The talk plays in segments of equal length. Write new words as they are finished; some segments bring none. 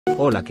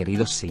Hola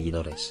queridos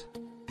seguidores.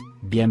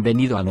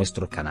 Bienvenido a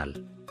nuestro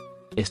canal.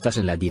 Estás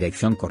en la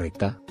dirección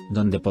correcta,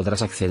 donde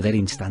podrás acceder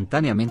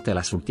instantáneamente a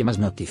las últimas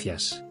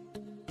noticias.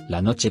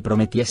 La noche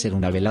prometía ser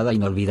una velada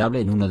inolvidable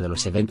en uno de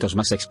los eventos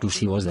más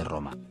exclusivos de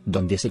Roma,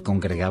 donde se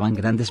congregaban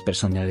grandes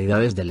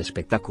personalidades del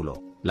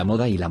espectáculo, la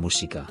moda y la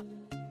música.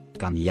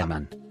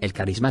 Canyaman, el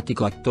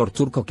carismático actor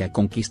turco que ha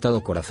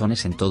conquistado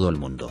corazones en todo el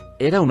mundo,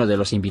 era uno de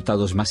los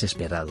invitados más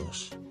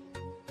esperados.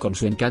 Con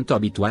su encanto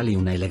habitual y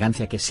una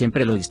elegancia que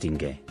siempre lo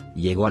distingue,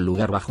 llegó al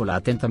lugar bajo la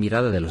atenta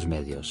mirada de los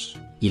medios,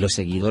 y los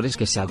seguidores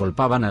que se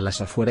agolpaban a las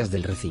afueras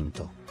del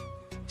recinto.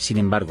 Sin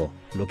embargo,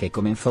 lo que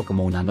comenzó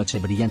como una noche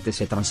brillante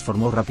se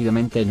transformó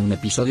rápidamente en un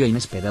episodio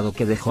inesperado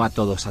que dejó a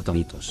todos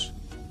atónitos.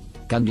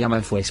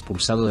 Canyaman fue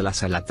expulsado de la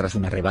sala tras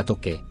un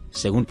arrebato que,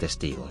 según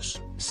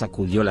testigos,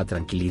 sacudió la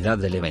tranquilidad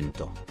del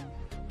evento.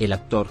 El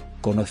actor,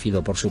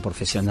 conocido por su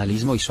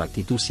profesionalismo y su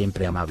actitud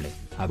siempre amable,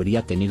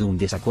 habría tenido un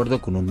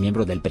desacuerdo con un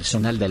miembro del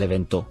personal del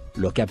evento,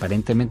 lo que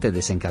aparentemente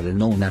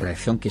desencadenó una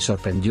reacción que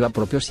sorprendió a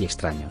propios y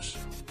extraños.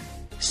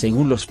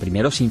 Según los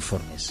primeros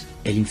informes,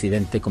 el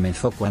incidente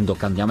comenzó cuando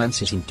Canyaman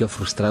se sintió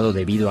frustrado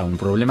debido a un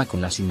problema con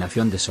la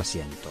asignación de su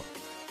asiento.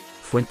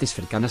 Fuentes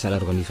cercanas a la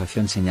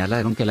organización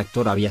señalaron que el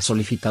actor había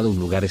solicitado un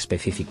lugar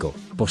específico,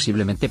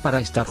 posiblemente para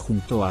estar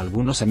junto a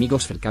algunos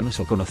amigos cercanos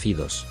o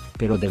conocidos,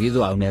 pero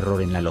debido a un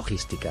error en la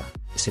logística,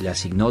 se le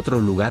asignó otro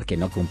lugar que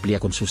no cumplía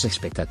con sus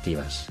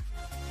expectativas.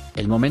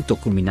 El momento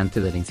culminante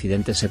del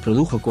incidente se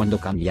produjo cuando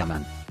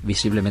Canyaman,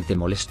 visiblemente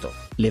molesto,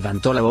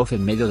 levantó la voz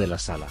en medio de la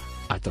sala,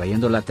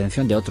 atrayendo la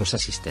atención de otros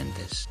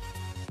asistentes.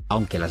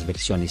 Aunque las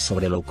versiones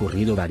sobre lo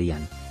ocurrido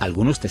varían,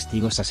 algunos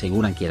testigos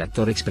aseguran que el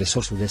actor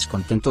expresó su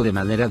descontento de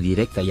manera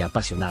directa y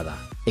apasionada,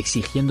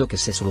 exigiendo que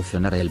se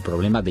solucionara el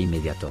problema de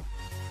inmediato.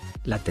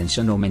 La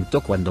tensión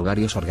aumentó cuando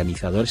varios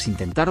organizadores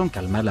intentaron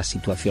calmar la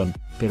situación,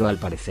 pero al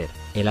parecer,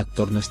 el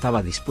actor no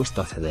estaba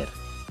dispuesto a ceder.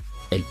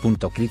 El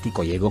punto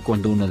crítico llegó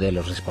cuando uno de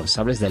los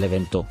responsables del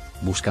evento,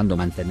 buscando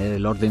mantener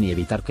el orden y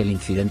evitar que el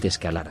incidente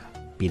escalara,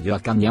 pidió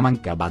a Canyaman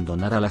que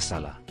abandonara la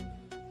sala.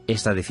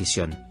 Esta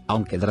decisión,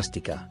 aunque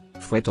drástica,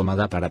 fue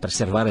tomada para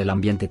preservar el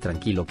ambiente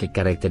tranquilo que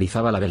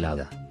caracterizaba la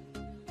velada.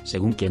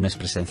 Según quienes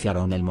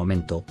presenciaron el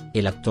momento,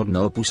 el actor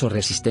no opuso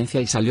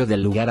resistencia y salió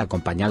del lugar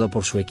acompañado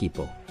por su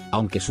equipo,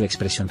 aunque su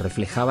expresión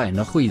reflejaba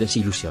enojo y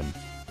desilusión.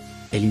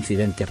 El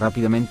incidente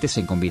rápidamente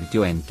se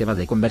convirtió en tema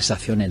de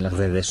conversación en las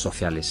redes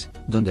sociales,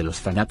 donde los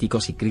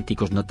fanáticos y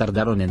críticos no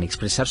tardaron en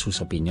expresar sus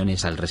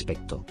opiniones al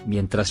respecto.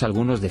 Mientras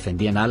algunos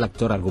defendían al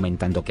actor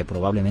argumentando que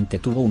probablemente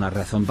tuvo una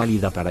razón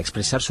válida para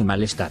expresar su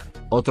malestar,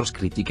 otros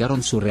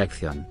criticaron su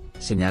reacción,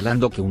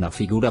 señalando que una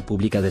figura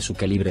pública de su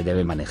calibre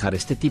debe manejar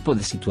este tipo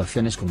de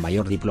situaciones con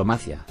mayor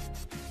diplomacia.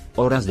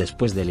 Horas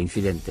después del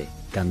incidente,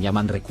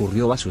 Canyaman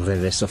recurrió a sus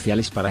redes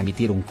sociales para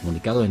emitir un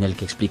comunicado en el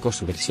que explicó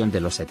su versión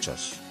de los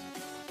hechos.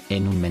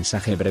 En un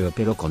mensaje breve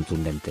pero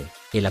contundente,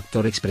 el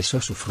actor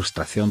expresó su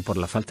frustración por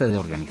la falta de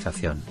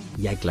organización,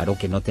 y aclaró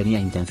que no tenía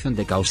intención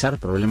de causar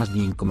problemas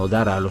ni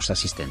incomodar a los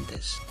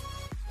asistentes.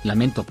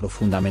 Lamento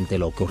profundamente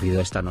lo ocurrido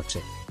esta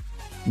noche.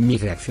 Mi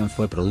reacción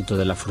fue producto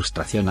de la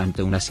frustración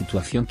ante una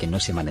situación que no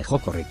se manejó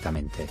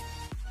correctamente.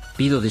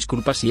 Pido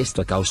disculpas si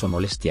esto causó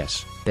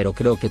molestias, pero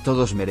creo que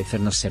todos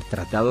merecemos ser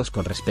tratados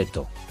con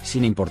respeto,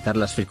 sin importar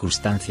las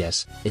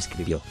circunstancias,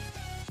 escribió.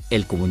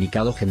 El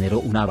comunicado generó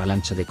una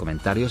avalancha de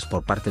comentarios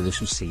por parte de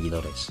sus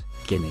seguidores,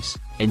 quienes,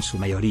 en su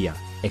mayoría,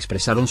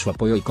 expresaron su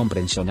apoyo y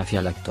comprensión hacia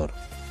el actor.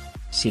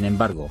 Sin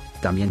embargo,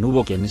 también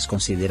hubo quienes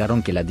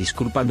consideraron que la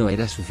disculpa no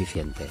era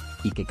suficiente,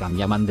 y que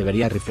Canyaman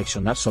debería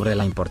reflexionar sobre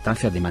la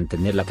importancia de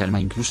mantener la calma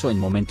incluso en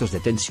momentos de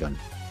tensión.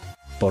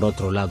 Por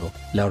otro lado,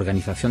 la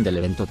organización del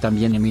evento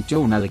también emitió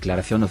una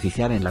declaración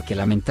oficial en la que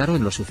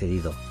lamentaron lo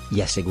sucedido,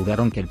 y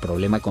aseguraron que el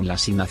problema con la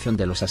asignación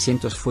de los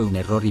asientos fue un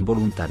error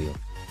involuntario.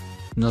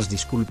 Nos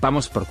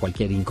disculpamos por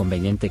cualquier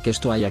inconveniente que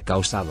esto haya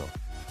causado.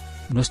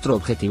 Nuestro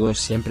objetivo es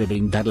siempre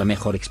brindar la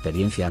mejor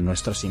experiencia a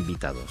nuestros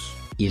invitados,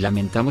 y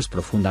lamentamos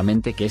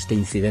profundamente que este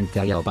incidente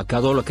haya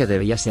opacado lo que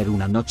debía ser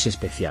una noche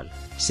especial,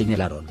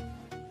 señalaron.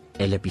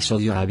 El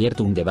episodio ha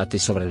abierto un debate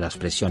sobre las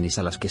presiones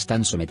a las que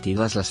están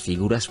sometidas las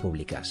figuras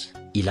públicas,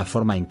 y la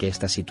forma en que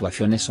estas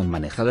situaciones son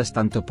manejadas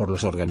tanto por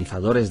los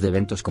organizadores de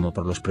eventos como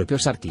por los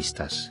propios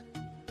artistas.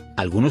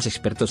 Algunos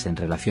expertos en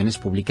relaciones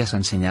públicas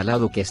han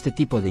señalado que este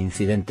tipo de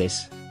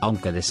incidentes,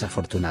 aunque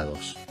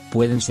desafortunados,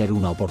 pueden ser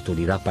una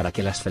oportunidad para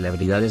que las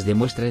celebridades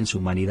demuestren su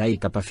humanidad y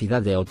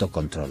capacidad de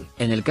autocontrol.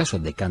 En el caso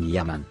de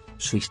Canyaman,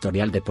 su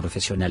historial de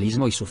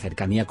profesionalismo y su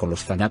cercanía con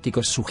los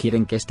fanáticos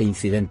sugieren que este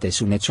incidente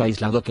es un hecho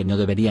aislado que no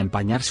debería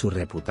empañar su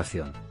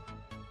reputación.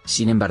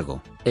 Sin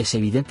embargo, es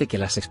evidente que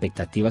las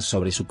expectativas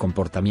sobre su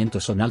comportamiento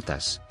son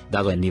altas,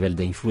 dado el nivel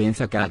de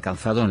influencia que ha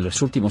alcanzado en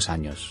los últimos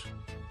años.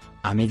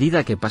 A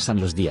medida que pasan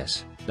los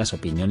días, las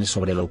opiniones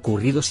sobre lo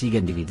ocurrido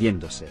siguen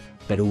dividiéndose,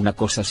 pero una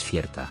cosa es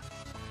cierta.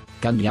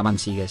 Canyaman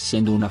sigue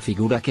siendo una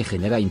figura que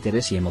genera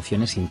interés y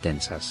emociones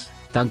intensas,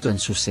 tanto en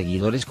sus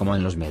seguidores como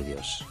en los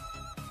medios.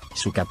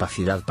 Su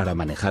capacidad para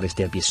manejar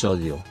este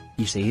episodio,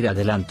 y seguir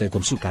adelante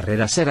con su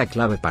carrera será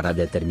clave para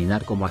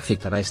determinar cómo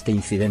afectará este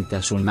incidente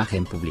a su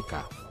imagen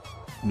pública.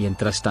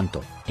 Mientras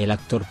tanto, el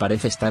actor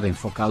parece estar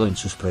enfocado en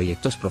sus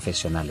proyectos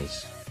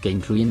profesionales, que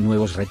incluyen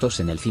nuevos retos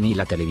en el cine y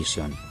la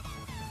televisión.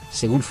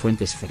 Según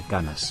fuentes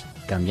cercanas,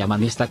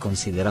 Canyaman está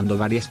considerando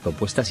varias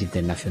propuestas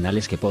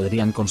internacionales que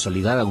podrían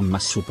consolidar aún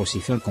más su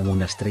posición como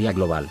una estrella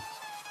global.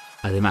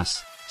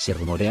 Además, se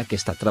rumorea que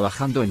está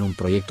trabajando en un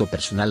proyecto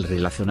personal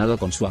relacionado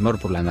con su amor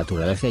por la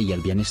naturaleza y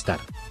el bienestar,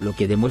 lo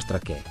que demuestra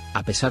que,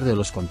 a pesar de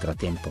los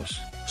contratiempos,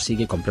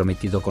 sigue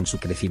comprometido con su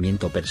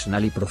crecimiento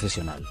personal y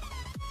profesional.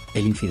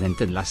 El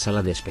incidente en la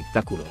sala de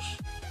espectáculos,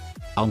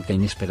 aunque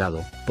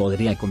inesperado,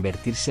 podría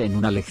convertirse en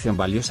una lección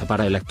valiosa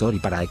para el actor y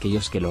para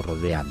aquellos que lo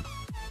rodean.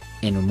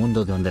 En un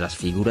mundo donde las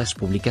figuras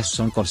públicas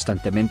son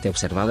constantemente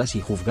observadas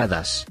y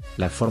juzgadas,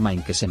 la forma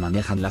en que se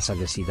manejan las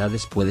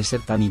adversidades puede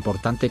ser tan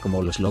importante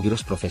como los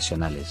logros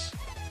profesionales.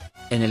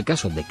 En el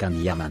caso de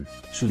Canyaman,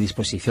 su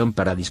disposición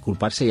para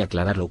disculparse y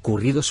aclarar lo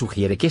ocurrido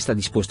sugiere que está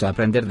dispuesto a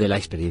aprender de la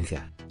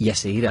experiencia, y a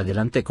seguir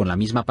adelante con la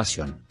misma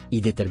pasión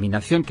y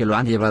determinación que lo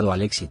han llevado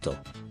al éxito.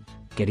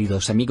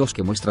 Queridos amigos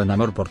que muestran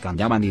amor por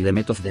Canyaman y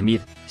Demet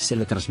Özdemir, se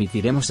lo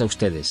transmitiremos a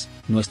ustedes,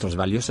 nuestros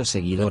valiosos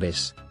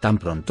seguidores, tan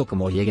pronto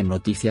como lleguen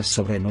noticias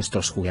sobre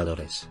nuestros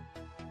jugadores.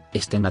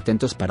 Estén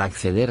atentos para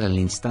acceder al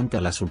instante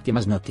a las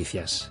últimas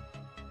noticias.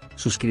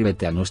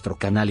 Suscríbete a nuestro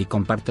canal y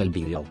comparte el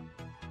vídeo.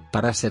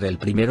 Para ser el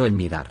primero en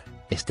mirar,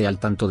 esté al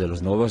tanto de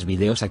los nuevos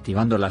videos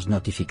activando las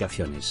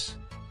notificaciones.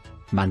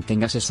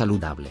 Manténgase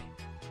saludable.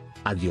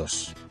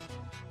 Adiós.